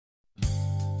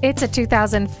It's a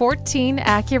 2014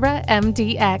 Acura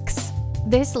MDX.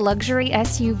 This luxury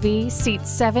SUV seats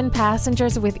 7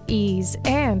 passengers with ease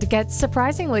and gets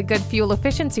surprisingly good fuel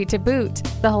efficiency to boot.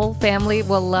 The whole family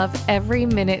will love every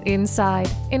minute inside,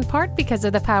 in part because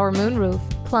of the power moonroof,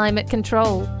 climate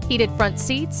control, heated front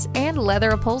seats, and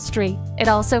leather upholstery. It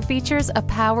also features a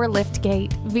power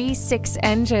liftgate, V6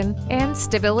 engine, and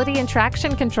stability and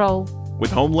traction control. With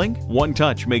HomeLink, one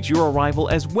touch makes your arrival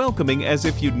as welcoming as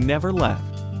if you'd never left.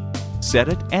 Set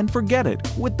it and forget it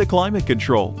with the climate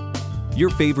control. Your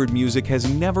favorite music has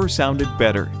never sounded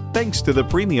better thanks to the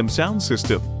premium sound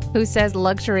system. Who says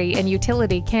luxury and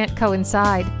utility can't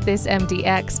coincide? This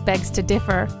MDX begs to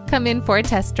differ. Come in for a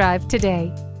test drive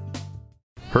today.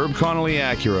 Herb Connolly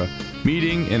Acura,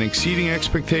 meeting and exceeding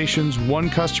expectations one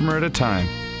customer at a time.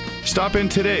 Stop in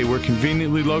today. We're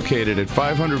conveniently located at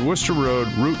 500 Worcester Road,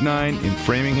 Route 9 in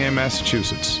Framingham,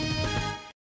 Massachusetts.